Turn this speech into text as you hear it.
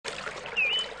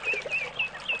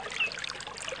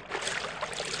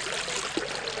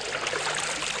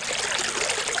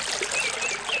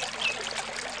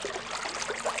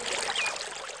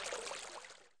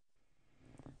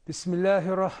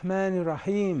Bismillahir Rahmanir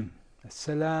Rahim.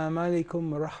 Assalamu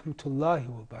alaikum wa rahmatullahi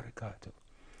wa barakatuh.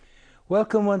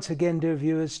 Welcome once again, dear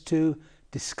viewers, to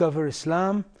Discover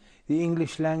Islam, the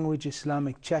English language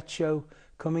Islamic chat show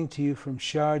coming to you from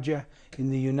Sharjah in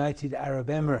the United Arab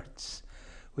Emirates.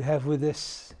 We have with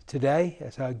us today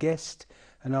as our guest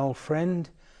an old friend,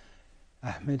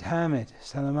 Ahmed Hamid.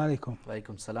 Assalamu alaikum. Wa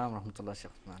alaikum salam wa rahmatullah, Shaykh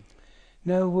Uthman.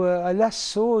 Now, I last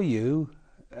saw you,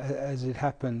 as it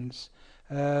happens,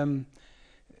 you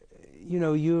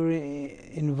know, you're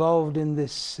involved in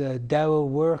this Dawah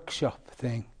workshop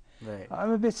thing. Right.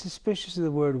 I'm a bit suspicious of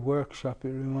the word workshop. It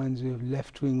reminds me of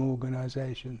left-wing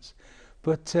organizations.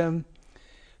 But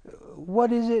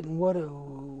what is it and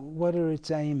what are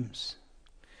its aims?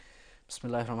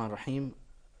 Bismillahir Rahmanir Rahim.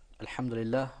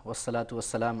 Alhamdulillah. Wassalatu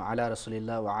wassalam ala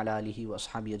Rasulillah wa ala alihi wa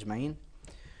ashabi ajma'in.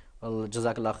 Well,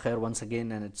 Jazakallah khair once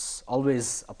again, and it's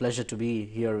always a pleasure to be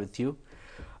here with you.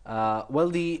 Well,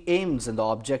 the aims and the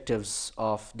objectives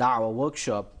of Da'wah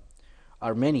workshop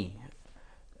are many,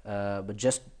 but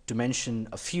just to mention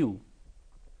a few.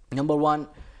 Number one,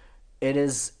 it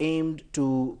is aimed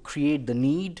to create the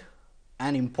need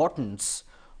and importance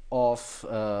of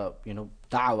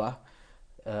Da'wah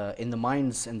in the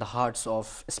minds and the hearts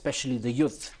of especially the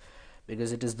youth,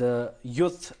 because it is the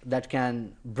youth that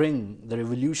can bring the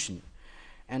revolution.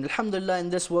 And alhamdulillah,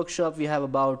 in this workshop we have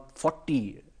about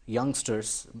 40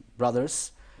 youngsters,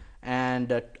 brothers,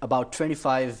 and about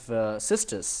 25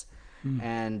 sisters,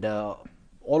 and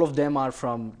all of them are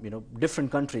from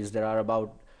different countries. There are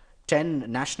about 10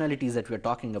 nationalities that we are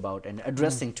talking about and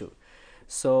addressing to.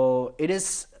 So it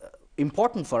is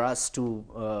important for us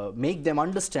to make them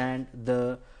understand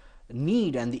the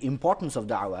need and the importance of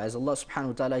da'wah. As Allah subhanahu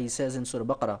wa ta'ala, He says in Surah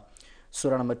Baqarah,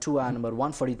 Surah number 2 and number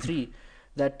 143,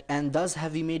 that, and thus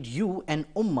have we made you an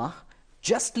ummah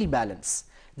justly balanced,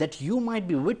 that you might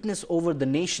be witness over the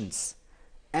nations,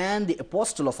 and the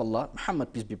apostle of Allah,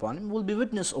 Muhammad, peace be upon him, will be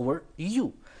witness over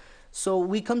you. So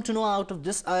we come to know out of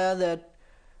this ayah that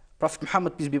Prophet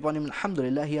Muhammad, peace be upon him,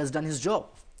 alhamdulillah, he has done his job,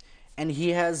 and he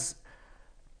has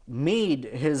made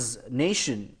his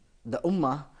nation, the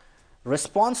ummah,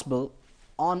 responsible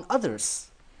on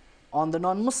others, on the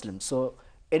non-Muslims. So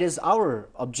it is our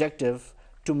objective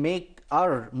to make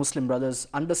our Muslim brothers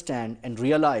understand and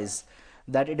realize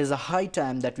that it is a high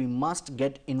time that we must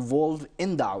get involved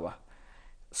in da'wah,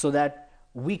 so that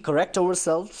we correct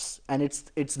ourselves. And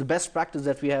it's the best practice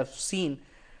that we have seen,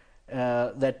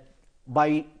 that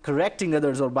by correcting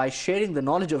others or by sharing the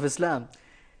knowledge of Islam,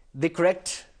 they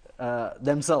correct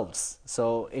themselves.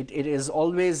 So it is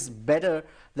always better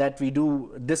that we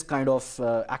do this kind of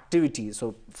activity.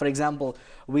 So for example,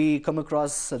 we come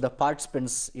across the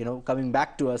participants coming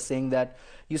back to us saying that,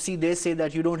 you see, they say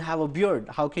that you don't have a beard,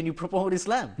 how can you promote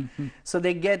Islam? So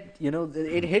they get,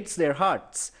 it hits their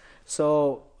hearts.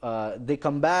 So they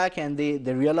come back and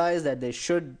they realize that they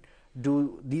should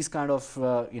do these kind of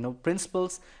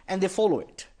principles, and they follow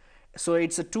it. So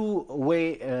it's a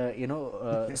two-way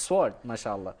sword,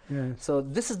 mashallah. Yes. So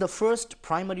this is the first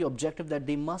primary objective, that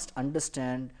they must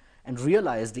understand and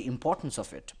realize the importance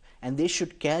of it, and they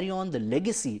should carry on the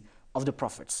legacy of the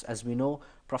prophets. As we know,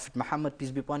 Prophet Muhammad,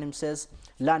 peace be upon him, says,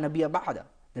 La Nabiya ba'da,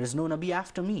 there is no Nabi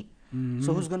after me.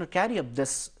 So who's going to carry up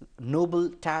this noble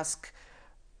task?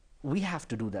 We have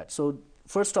to do that. So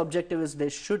first objective is they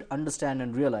should understand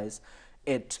and realize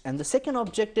it. And the second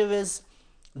objective is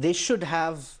they should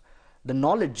have the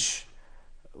knowledge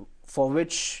for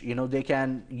which they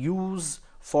can use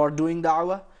for doing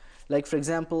da'wah. Like for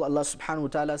example, Allah subhanahu wa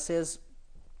ta'ala says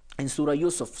in Surah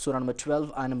Yusuf, Surah number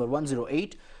 12, ayah number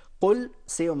 108, Qul,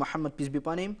 say, O Muhammad, peace be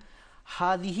upon him,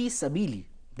 Hadihi sabili,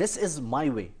 this is my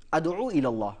way, Ad'u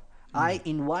ilallah, I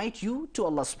invite you to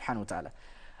Allah subhanahu wa ta'ala,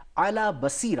 ala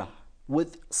basira,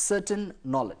 with certain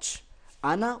knowledge,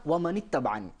 ana wa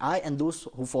manittaba'ani, I and those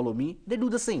who follow me, they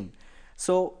do the same.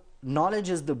 So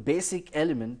knowledge is the basic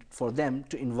element for them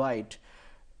to invite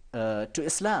to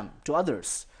Islam, to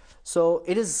others. So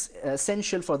it is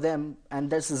essential for them, and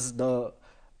this is the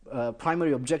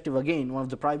primary objective, again, one of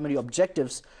the primary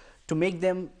objectives, to make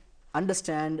them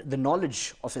understand the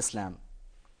knowledge of Islam.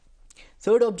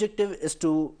 Third objective is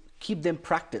to keep them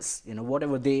practice,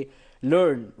 whatever they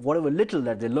learn, whatever little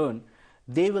that they learn,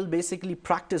 they will basically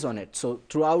practice on it. So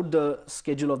throughout the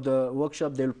schedule of the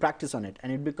workshop, they will practice on it,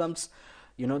 and it becomes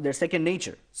their second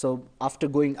nature. So after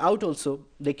going out also,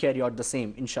 they carry out the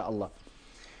same, inshallah.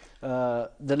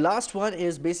 The last one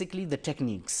is basically the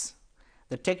techniques.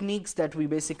 The techniques that we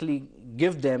basically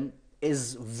give them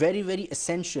is very, very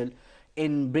essential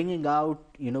in bringing out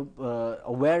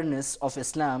awareness of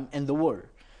Islam in the world.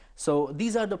 So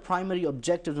these are the primary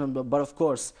objectives, but of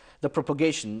course the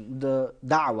propagation, the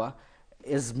da'wah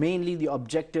is mainly the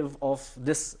objective of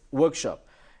this workshop,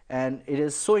 and it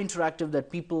is so interactive that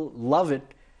people love it,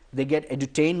 they get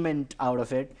edutainment out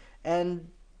of it, and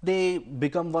they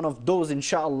become one of those,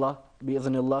 inshallah,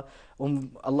 bi'idhnillah.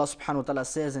 Allah subhanahu wa ta'ala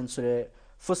says in Surah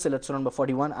Fussilat, Surah number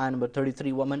 41, ayah number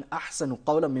 33, وَمَنْ أَحْسَنُ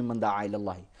قَوْلًا مِمَّنْ دَعَا إِلَى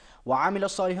اللَّهِ وَعَمِلَ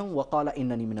صَالِحًا وَقَالَ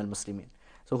إِنَّنِي مِنَ الْمُسْلِمِينَ.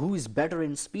 So who is better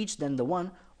in speech than the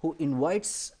one who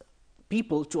invites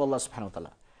people to Allah subhanahu wa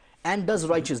ta'ala and does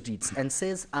righteous deeds and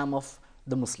says, I'm of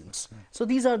the Muslims. So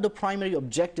these are the primary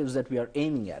objectives that we are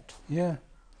aiming at. Yeah,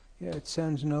 yeah, it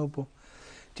sounds noble.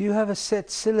 Do you have a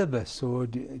set syllabus, or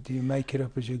do you make it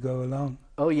up as you go along?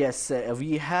 Oh yes,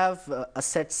 we have a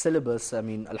set syllabus. I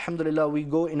mean, alhamdulillah, we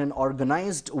go in an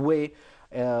organized way.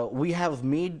 We have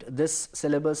made this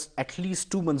syllabus at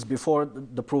least 2 months before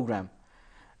the program.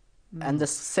 And the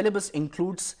syllabus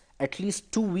includes at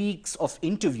least 2 weeks of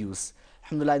interviews.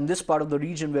 Alhamdulillah, in this part of the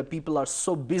region where people are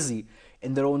so busy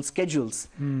in their own schedules,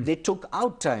 they took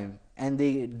out time and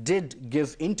they did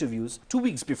give interviews 2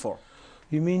 weeks before.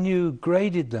 You mean you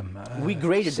graded them? We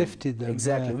graded sifted them.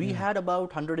 Exactly. Yeah, we had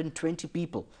about 120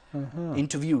 people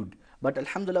interviewed. But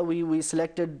alhamdulillah, we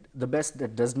selected the best.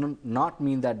 That does not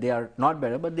mean that they are not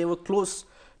better, but they were close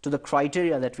to the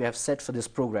criteria that we have set for this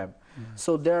program.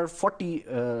 So there are 40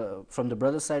 from the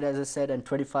brother side, as I said, and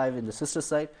 25 in the sister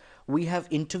side. We have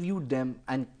interviewed them,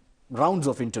 and rounds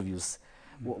of interviews.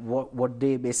 What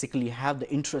they basically have, the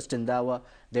interest in dawah,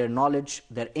 their knowledge,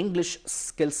 their English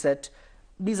skill set.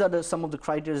 These are some of the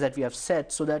criteria that we have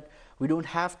set, so that we don't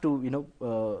have to,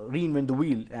 reinvent the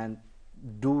wheel and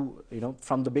do,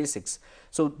 from the basics.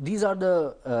 So these are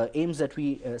the aims that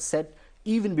we set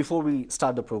even before we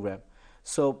start the program.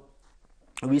 So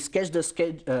we sketched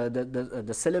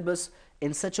the syllabus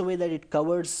in such a way that it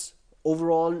covers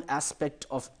overall aspect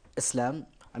of Islam.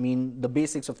 I mean, the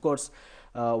basics, of course,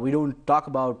 we don't talk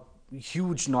about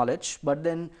huge knowledge, but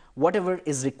then whatever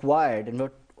is required and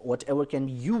whatever can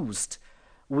be used,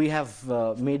 we have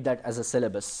made that as a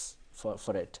syllabus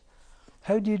for it.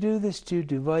 How do you do this? Do you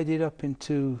divide it up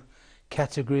into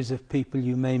categories of people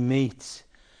you may meet?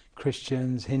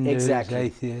 Christians, Hindus,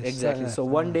 atheists? Exactly. So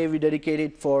one day we dedicate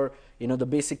it for, the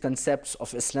basic concepts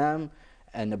of Islam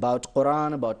and about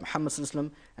Quran, about Muhammad sallallahu alaihi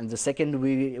wasallam. And the second,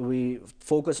 we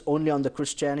focus only on the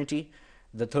Christianity.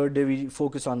 The third day we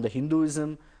focus on the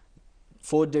Hinduism.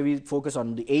 Fourth day we focus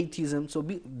on the atheism. So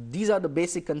these are the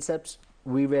basic concepts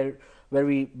where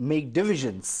we make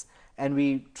divisions and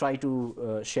we try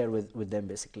to share with them,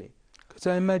 basically. Because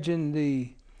I imagine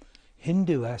the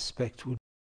Hindu aspect would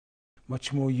be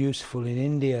much more useful in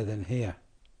India than here.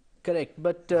 Correct.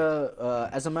 But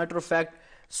as a matter of fact,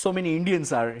 so many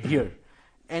Indians are here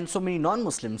and so many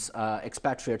non-Muslims,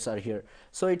 expatriates are here.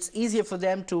 So it's easier for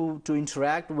them to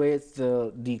interact with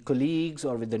the colleagues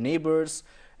or with the neighbors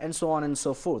and so on and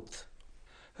so forth.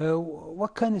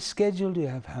 What kind of schedule do you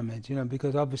have, Hamid?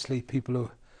 Because obviously people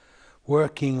are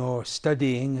working or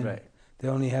studying and they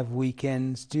only have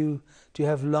weekends. Do you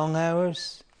have long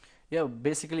hours? Yeah,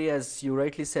 basically, as you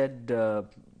rightly said,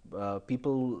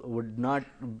 people would not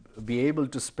be able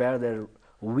to spare their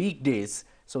weekdays.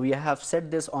 So we have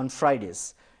set this on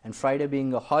Fridays, and Friday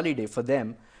being a holiday for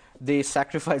them, they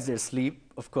sacrifice their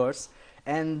sleep, of course.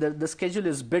 And the schedule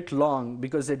is a bit long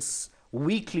because it's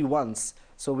weekly once.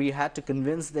 So we had to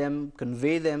convince them,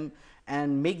 convey them,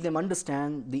 and make them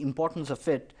understand the importance of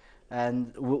it,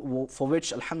 and for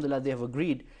which, alhamdulillah, they have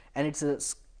agreed. And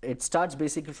it starts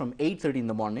basically from 8:30 in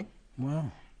the morning.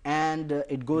 Wow. And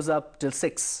it goes up till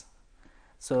 6.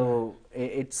 So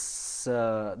it's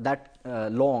that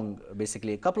long,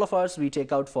 basically. A couple of hours we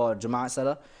take out for Jama'ah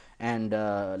Salah and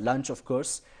lunch, of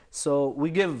course. So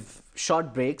we give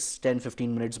short breaks, 10-15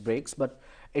 minutes breaks, but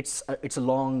it's a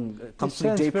long,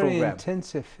 complete day program. Very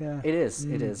intensive, yeah. It is,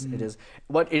 it is.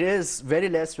 But it is very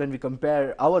less when we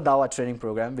compare our Dawah training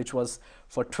program, which was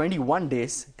for 21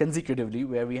 days consecutively,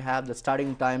 where we have the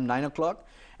starting time 9 o'clock,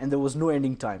 and there was no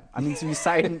ending time. I mean, so we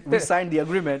signed the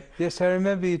agreement. Yes, I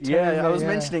remember you telling me. I was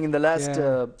mentioning in the last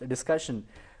discussion,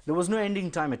 there was no ending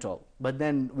time at all. But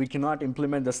then we cannot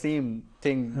implement the same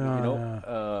thing,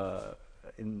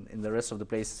 in the rest of the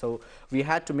place. So we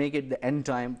had to make it the end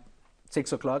time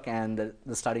 6 o'clock and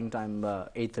the starting time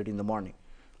 8:30 in the morning.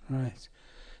 Right.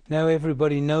 Now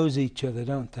everybody knows each other,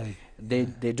 don't they?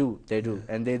 They do,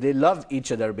 and they love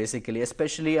each other, basically.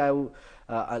 Especially,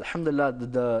 alhamdulillah,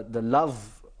 the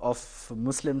love of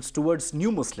Muslims towards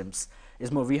new Muslims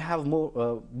is more. We have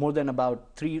more than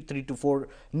about 3 to 4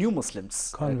 new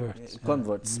Muslims,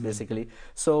 converts, basically.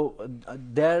 So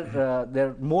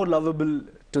they're more lovable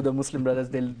to the Muslim brothers.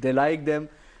 They like them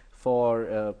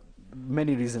for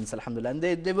many reasons, alhamdulillah, and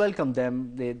they welcome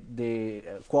them, they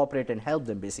cooperate and help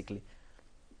them basically.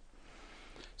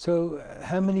 So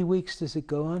how many weeks does it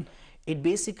go on? It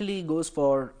basically goes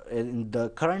for, in the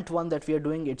current one that we are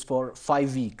doing, it's for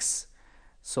 5 weeks.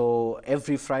 So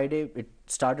every Friday, it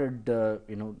started the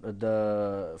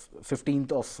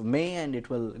 15th of May, and it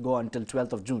will go until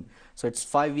 12th of June. So it's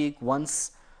 5 weeks,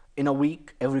 once in a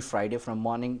week, every Friday from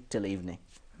morning till evening.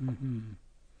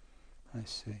 I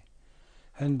see.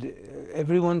 And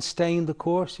everyone's staying the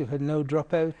course? You've had no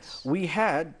dropouts? We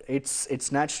had,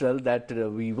 it's natural that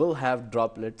we will have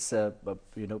droplets.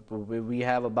 We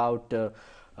have about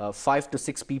 5 to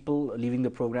 6 people leaving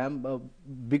the program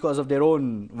because of their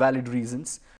own valid reasons.